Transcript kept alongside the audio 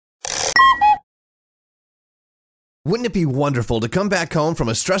Wouldn't it be wonderful to come back home from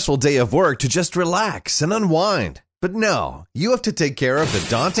a stressful day of work to just relax and unwind? But no, you have to take care of the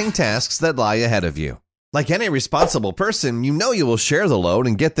daunting tasks that lie ahead of you. Like any responsible person, you know you will share the load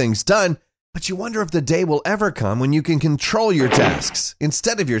and get things done, but you wonder if the day will ever come when you can control your tasks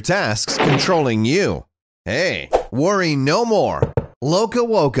instead of your tasks controlling you. Hey, worry no more.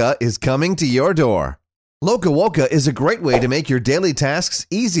 LocaWoka is coming to your door. LocaWoka is a great way to make your daily tasks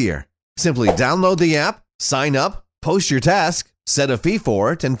easier. Simply download the app, sign up, post your task, set a fee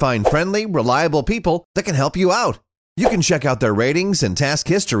for it, and find friendly, reliable people that can help you out. You can check out their ratings and task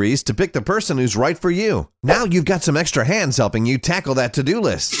histories to pick the person who's right for you. Now you've got some extra hands helping you tackle that to-do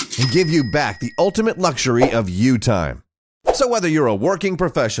list and give you back the ultimate luxury of you time. So whether you're a working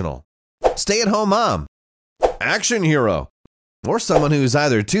professional, stay-at-home mom, action hero, or someone who's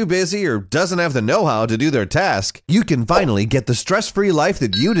either too busy or doesn't have the know-how to do their task, you can finally get the stress-free life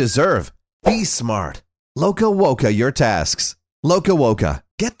that you deserve. Be smart. LocaWoka your tasks. LocaWoka.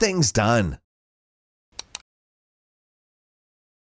 Get things done.